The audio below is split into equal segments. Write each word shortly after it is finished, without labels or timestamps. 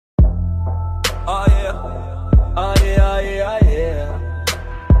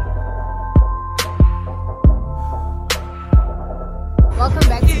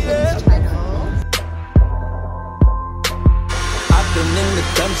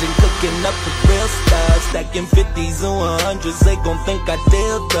kitchen cooking up the real stuff. Stacking 50s and 100s, they gon' think I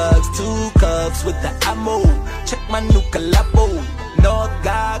deal drugs. 2 cups with the ammo, check my new collabo. North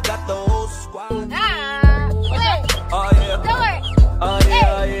guy got the whole squad. Oh yeah, oh yeah, oh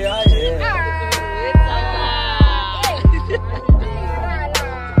yeah, oh yeah.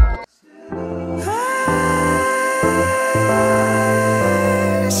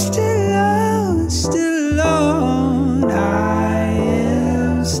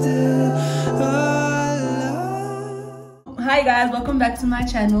 Hi guys, welcome back to my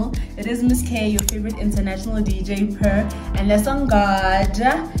channel. It is Miss K, your favorite international DJ per, and let's on God.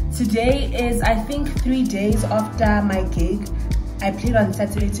 Today is, I think, 3 days after my gig. I played on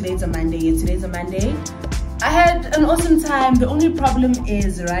Saturday. Today's a Monday. Today's a Monday. I had an awesome time. The only problem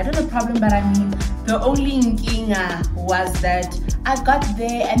is, right, not a problem, but I mean the only nkinga was that I got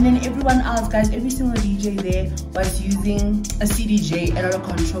there and then everyone else, guys, every single DJ there was using a CDJ and not a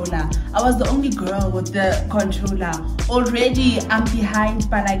controller. I was the only girl with the controller. Already I'm behind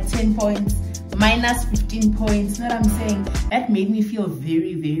by like 10 points, minus 15 points. You know what I'm saying? That made me feel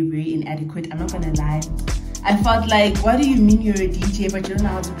very, very, very inadequate. I'm not gonna lie. I felt like, what do you mean you're a DJ but you don't know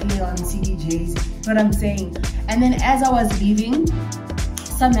how to play on CDJs? You know what I'm saying? And then as I was leaving,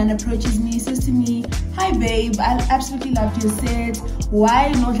 some man approaches me, says to me, "Hi babe, I absolutely loved your set.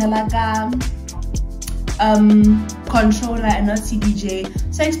 Why no jalaka controller and not CDJ?"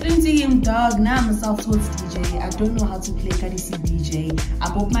 So I explained to him, "Dog, now I'm a self-taught DJ. I don't know how to play Kadisi DJ. I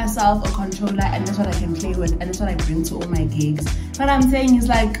bought myself a controller and that's what I can play with and that's what I bring to all my gigs." What I'm saying is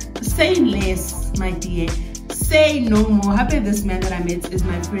like, say less, my dear. Say no more. Happy this man that I met is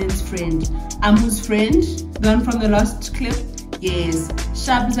my friend's friend. I'm whose friend? The one from the last clip? Yes.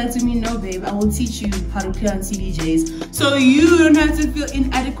 Sharp said to me, "No babe, I will teach you how to play on CDJs. So you don't have to feel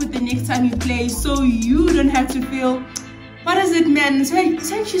inadequate the next time you play. So you don't have to feel," what is it, man? So you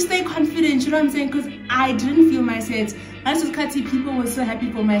stay confident, you know what I'm saying? Because I didn't feel my sets. As with Kati, people were so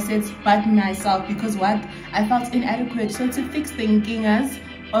happy for my sets, but myself, because what? I felt inadequate. So to fix the nkingas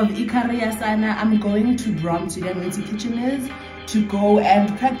of Ikaria Sana, I'm going to Braam today. I'm going to Kitcheners to go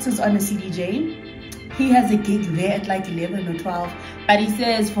and practice on a CDJ. He has a gig there at like 11 or 12, but he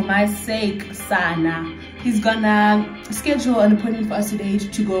says, for my sake, Sana, he's gonna schedule an appointment for us today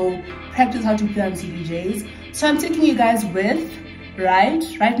to go practice how to play on CDJs. So I'm taking you guys with,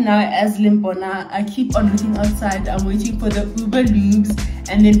 right now as Limbona, I keep on looking outside. I'm waiting for the Uber lubes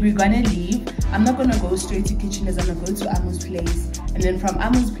and then we're gonna leave. I'm not gonna go straight to Kitcheners. I'm gonna go to Amu's place, and then from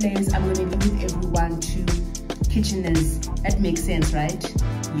Amu's place I'm gonna leave with everyone to Kitcheners. That makes sense, right?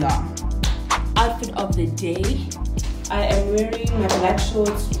 Yeah. Outfit of the day. I am wearing my black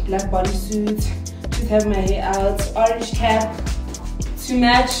shorts, black bodysuit, just have my hair out, orange cap to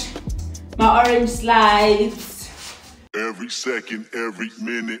match my orange slides. Every second, every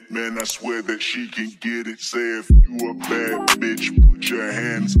minute, man, I swear that she can get it. Say if you a bad bitch, put your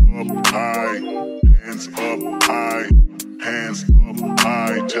hands up high, hands up high, hands up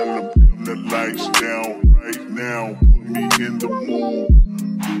high. Tell them dim the lights down right now, put me in the mood.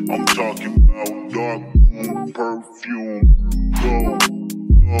 I'm talking about dark room perfume. Go,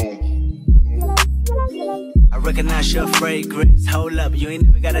 go. I recognize your fragrance. Hold up, you ain't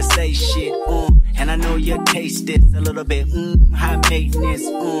never gotta say shit. And I know your taste is a little bit high maintenance.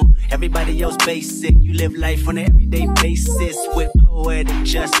 Everybody else basic. You live life on an everyday basis with poetic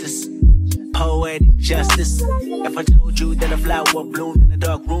justice. Poetic justice. If I told you that a flower bloomed in a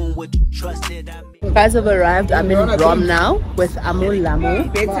dark room, would you trust it? You guys have arrived. I'm in Braam now with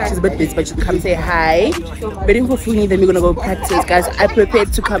Lamu. She's a bit busy, but she'll come say hi. Waiting for Funi, then we're gonna go practice. Guys, I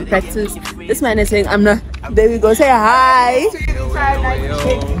prepared to come practice. This man is saying I'm not. There we go, say hi.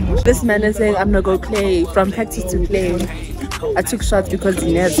 This man is saying I'm not go play, from practice to play. I took shots because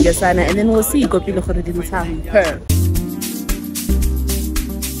Dinez Yasana, and then we'll see. Go play her.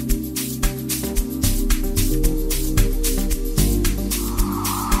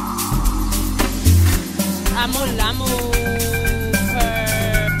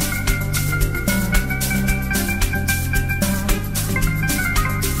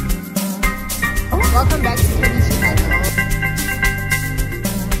 Welcome back to Kenny's channel.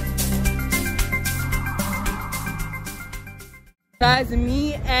 Guys,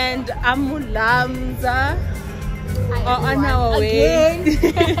 me and Amulamza are on our way.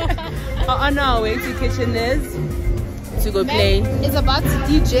 Are on our way to Kitcheners to go play. It's about to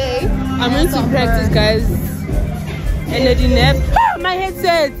DJ. I'm going to practice, guys. And the nap. My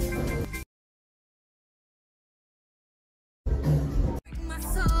headset.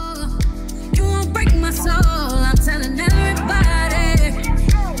 You won't break my soul. I'm telling everybody,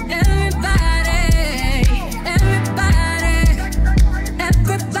 everybody, everybody,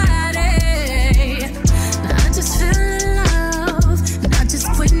 everybody.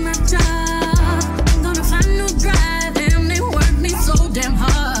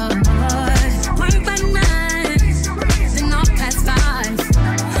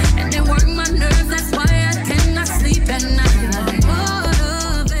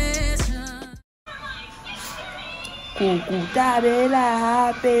 Oh,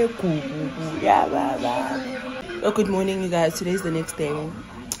 good morning, you guys. Today's the next day.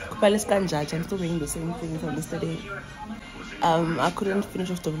 I'm still wearing the same thing from yesterday. I couldn't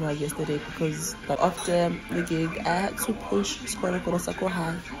finish off the vlog yesterday because after the gig I had to push Sako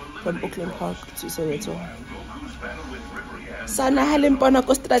High from Auckland Park to Soweto. Sana halimpona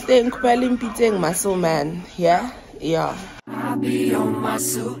ko strateng kupalimpiteng muscle man. Yeah. I be on my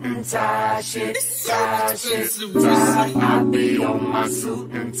suit and tie shit, tie shit, tie. I be on my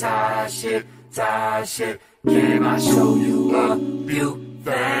suit and tie shit, tie shit. Can I show you a few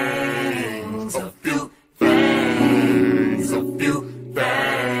things, a few things, a few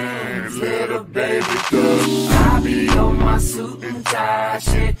things, little baby girl. I be on my suit and tie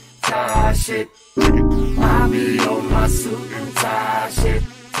shit, tie shit. I be on my suit and tie shit,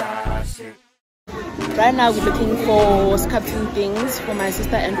 tie shit. Right now we're looking for sculpting things for my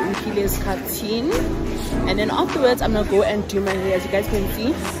sister and Unkile's sculpting, and then afterwards I'm gonna go and do my hair. As you guys can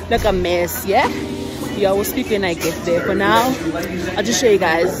see, like a mess. Yeah, we'll speak when I get there. For now, I'll just show you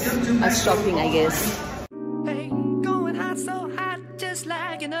guys us shopping, I guess. Hey, going hot, so hot, just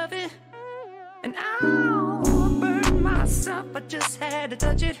like an oven. And I'll burn myself, I just had to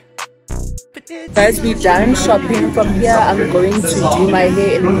touch it. Guys, we're done shopping. From here I'm going to do my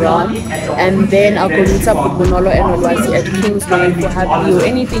hair in Braam, and then I'll go meet up with Bonolo and Olwazi at Kingsway for happy or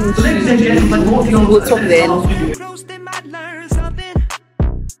anything. We'll talk then.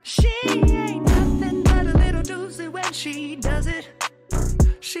 She ain't nothing but a little doozy when she does it.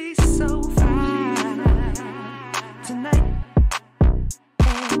 She's so fine tonight.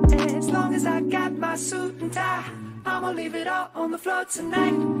 And as long as I got my suit and tie, I'ma leave it all on the floor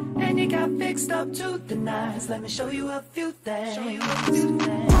tonight. And you got fixed up to the nines. Let me show you a few things.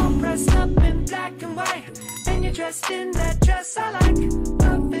 All dressed up in black and white, and you're dressed in that dress I like.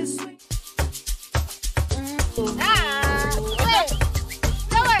 Love is sweet.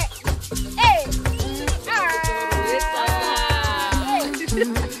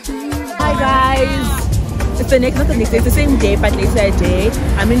 Hi guys, it's the same day but later day.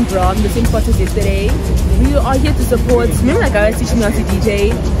 I'm in Braam, the same spot as yesterday. We are here to support. Remember that guy was teaching me how to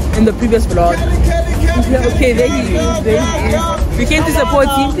DJ in the previous vlog? Okay, there he is. We came to support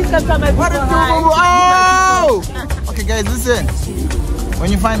him. Please come my people. Oh! Okay guys, listen.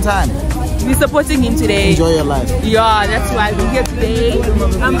 When you find time, we're supporting him today. Enjoy your life. Yeah, that's why we're here today.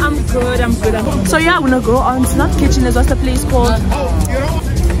 I'm good. So yeah, we're gonna go on to not kitchen. What's the place called?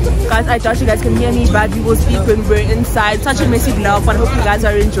 Guys, I doubt you guys can hear me, but we will speak when we're inside. Such a messy vlog, but I hope you guys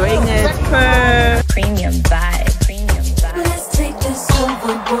are enjoying it. Premium vibe. Let's take this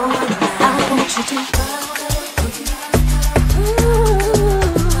overboard. I want you to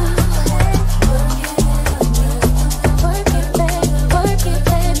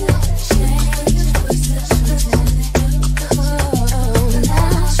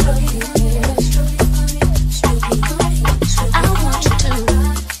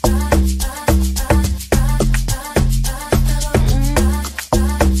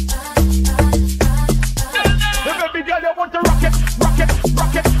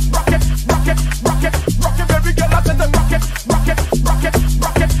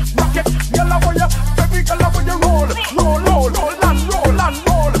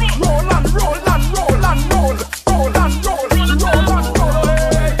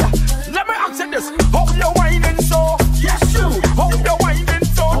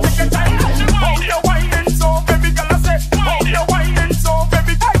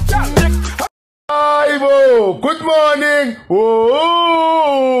good morning.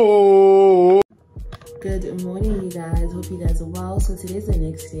 Oh. Good morning, you guys. Hope you guys are well. So today's the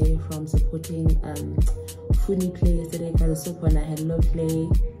next day from supporting Funi Play. Yesterday, guys, so fun. I had Hello Play.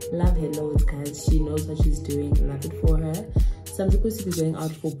 Love Hello, guys. She knows what she's doing. Love it for her. So I'm supposed to be going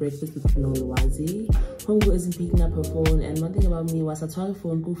out for breakfast with Olwazi. Hongo isn't picking up her phone, and one thing about me was I told her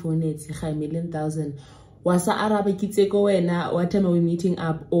phone go for it. $1,000,000. Wasa Arabic Kiteko na what time are we meeting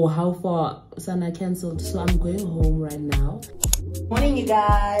up or how far? Sana cancelled, so I'm going home right now. Morning, you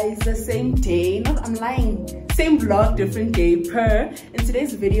guys. The same day. Not I'm lying. Same vlog, different day per. In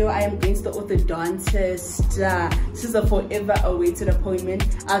today's video, I am going to the orthodontist. This is a forever awaited appointment.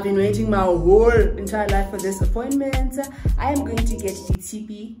 I've been waiting my whole entire life for this appointment. I am going to get the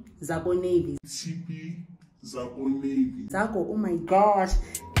TP Zako Navy. TP Zako Navy. Zako, oh my gosh.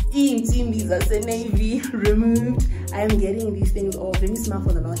 Team visa Navy removed. I am getting these things off. Let me smile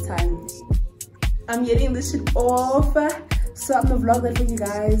for the last time. I'm getting this shit off. So I'm gonna vlog that for you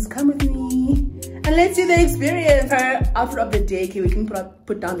guys. Come with me and let's see the experience. Her outfit of the day. Okay, we can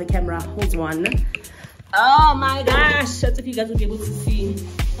put down the camera. Hold on. Oh my gosh, that's if you guys will be able to see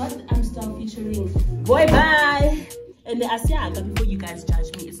what I'm still featuring. Boy, bye. And the Asiaga, before you guys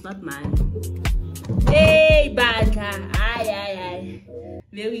judge me, it's not mine. Hey, Baka. Aye.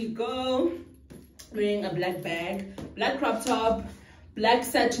 There we go. Wearing a black bag, black crop top, black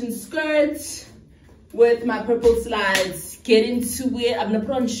satin skirt with my purple slides. Get into it. I'm gonna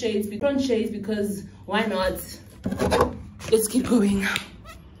put on shades because why not? Let's keep going.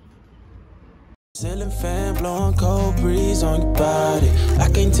 Ceiling fan blowing cold breeze on your body. I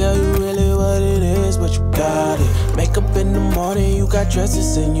can't tell you really what it is, but you got it. Makeup in the morning, you got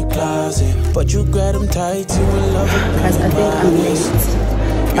dresses in your closet, but you grab them tight, you in love with me. Guys, I think I'm late,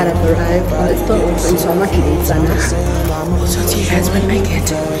 but I've arrived. But it's still open, so I'm not late, Sana. I'll talk to you guys when I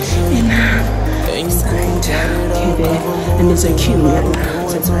get inside. Okay, there. And there's a queue,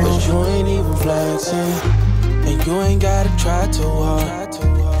 so it's fine. But you ain't even flexing, and you ain't gotta try too hard.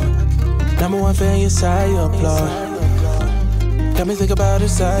 Number one fan, your side, you applaud. Got me think about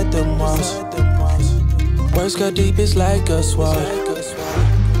inside the walls. Words cut deep, it's like a sword.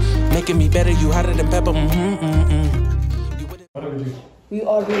 Making me better, you hotter than pepper. What are we doing? We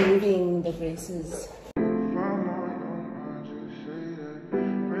are removing the braces.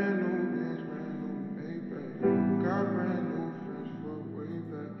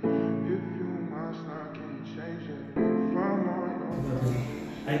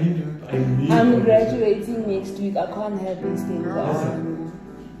 I'm graduating next week. I can't have these things on.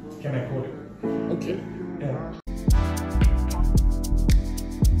 Can I call it? Okay. Yeah.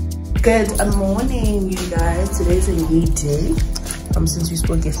 Good morning, you guys. Today's a new day. Since we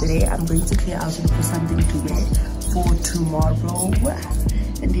spoke yesterday, I'm going to clear out and put something to wear for tomorrow.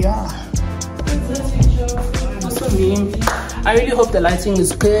 And yeah. Also me. I really hope the lighting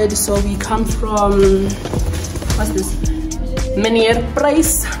is good. So we come from, what's this? Menier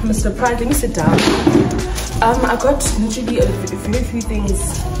Price, Mr. Price. Let me sit down. I got literally a very few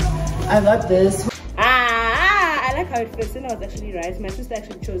things. I got this. I like how it fits in. I was actually right. My sister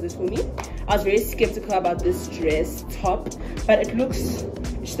actually chose this for me. I was very skeptical about this dress top, but it looks,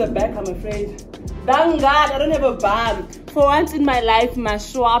 it's the back, I'm afraid. Thank God I don't have a bum. For once in my life, my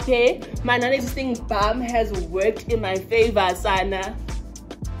swape, my non-existing bum has worked in my favor, Sana.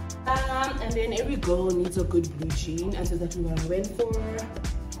 And then every girl needs a good blue jean, and so that's what I went for.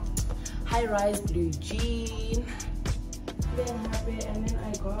 High-rise blue jean. Then happy, and then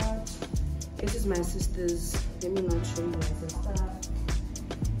I got, this is my sister's. Let me not show you guys the stuff.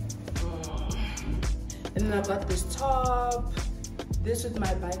 And then I got this top. This with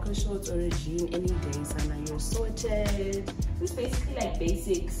my biker shorts or a jean any day, Sana. You're sorted. This is basically like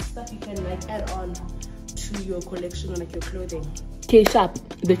basics stuff you can like add on to your collection or like your clothing. Okay, sharp.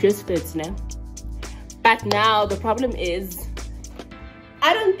 The dress fits now. But now the problem is,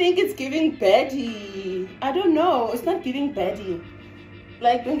 I don't think it's giving baddie. I don't know. It's not giving baddie.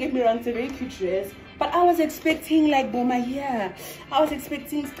 Like, don't get me wrong, it's a very cute dress. But I was expecting like Boma here. I was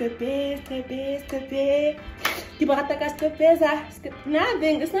expecting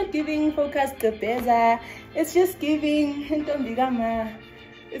nothing. It's not giving focus skepeza. It's just giving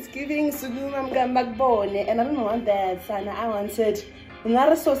it's giving Suluma Mgambakbone, and I don't want that, Sana. I wanted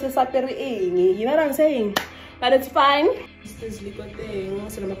another sauce, you know what I'm saying? But it's fine. This little thing,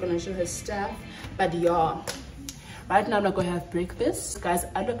 so I'm not gonna show her stuff. But yeah, right now I'm not gonna have breakfast. Guys,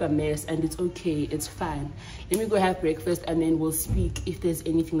 I look a mess and it's okay, it's fine. Let me go have breakfast and then we'll speak if there's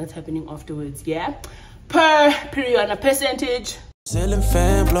anything that's happening afterwards, yeah? Period, a percentage. Ceiling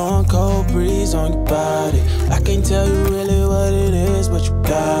fan blowing cold breeze on your body. I can't tell you really what it is, but you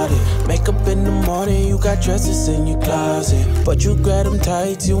got it. Makeup in the morning, you got dresses in your closet, but you grab them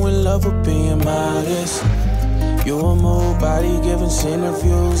tight, you in love with being modest. You a move body giving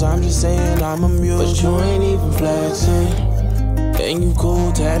interviews, I'm just saying I'm amused. But you ain't even flexing, and you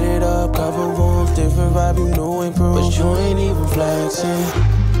cool, tatted up, cover warmth, different vibe, you know improved. But you ain't even flexing,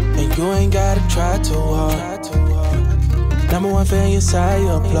 and you ain't gotta try too hard. Number one fan, your side, you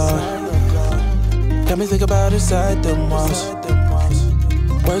applaud. Got me think about inside the walls.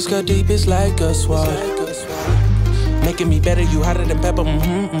 Words cut deep, it's like a sword. Making me better, you hotter than pepper.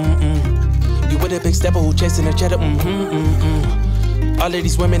 You with a big stepper who chasing a cheddar. All of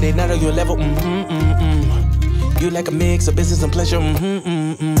these women, they not on your level. You like a mix of business and pleasure.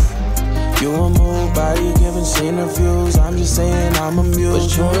 You a move body giving interviews. I'm just saying I'm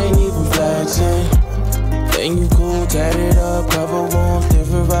amused. But you ain't even flexing. And you cool, tatted up, cover warmth,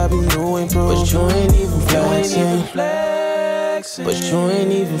 different vibe, you know improved. But you ain't even flexing. But you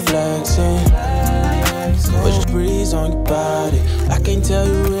ain't even flexing. But you breeze on your body. I can't tell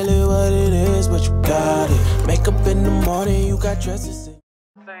you really what it is, but you got it. Makeup in the morning, you got dresses in.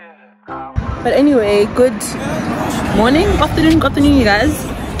 But anyway, good morning, afternoon, you guys.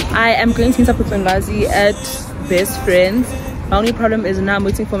 I am going to meet up with Lazi at best friends. My only problem is now I'm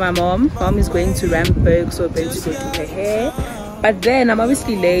waiting for my mom. Mom is going to Ramberg, so I'm going to go do her hair. But then I'm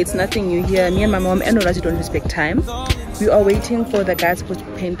obviously late. It's nothing new here. Me and my mom and Oraji don't respect time. We are waiting for the guys to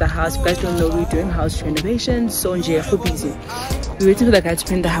paint the house. You guys don't know we're doing house renovations, so we're busy. We're waiting for the guy to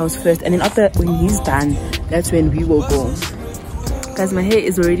paint the house first, and then after when he's done, that's when we will go. Guys, my hair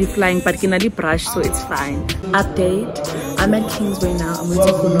is already flying, but can I brush, so it's fine. Update: I'm at Kingsway now. I'm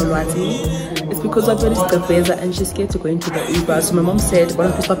waiting for Nolwati. It's because I've got this Gaveza and she's scared to go into the Uber. So my mom said, why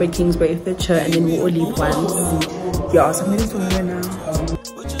don't we stop at Kingsway, fetch her, and then we'll all leave once. Yeah, so I'm waiting for her now.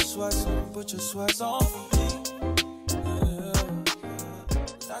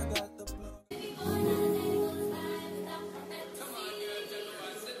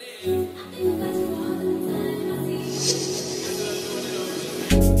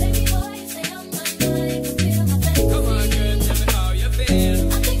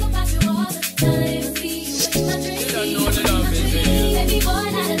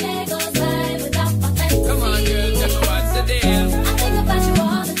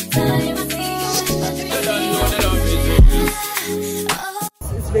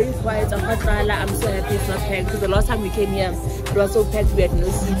 I'm so happy it's not packed because the last time we came here it was so packed we had no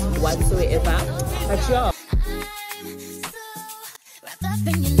seats whatsoever. But sure.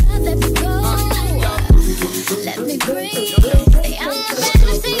 Let me breathe.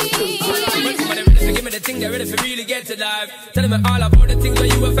 Give me the thing they're ready for really get to life. Tell me all about the things where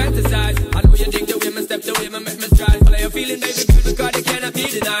you were fantasize. I know you dig the women, step the women, make me stride. All of your feeling, baby, girl, because they cannot be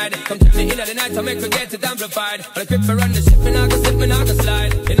denied. Come to me in the night to make me get it amplified. But I quit for run the ship and I can slip and I can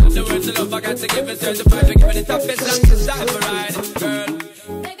slide. In other words, the love I got to give it certified. To give it the toughest long to start for ride, girl.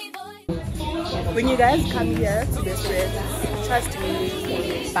 When you guys come here to this red, trust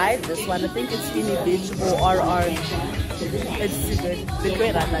me, buy this one. I think it's Skinny Bitch or RR. It's good. The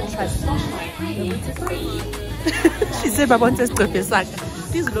great Anna, trust me. She said, "My mom says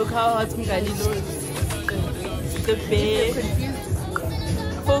please look how hot Mgali looks." The face.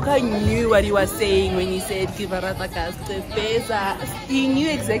 Boka knew what he was saying when he said Kivaratakas. The face. He knew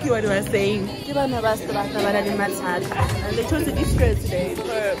exactly what he was saying. And they chose to be straight today.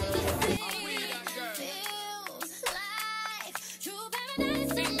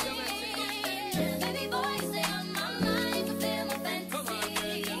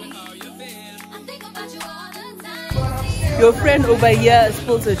 Your friend over here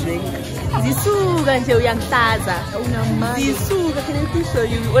spilled a drink. Zisuka nje uyangihlaza. Zisuka, can I please show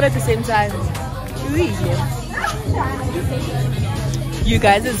you all at the same time? You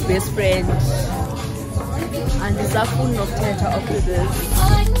guys is best friend. And it's a full of theater after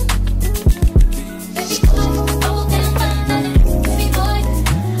this.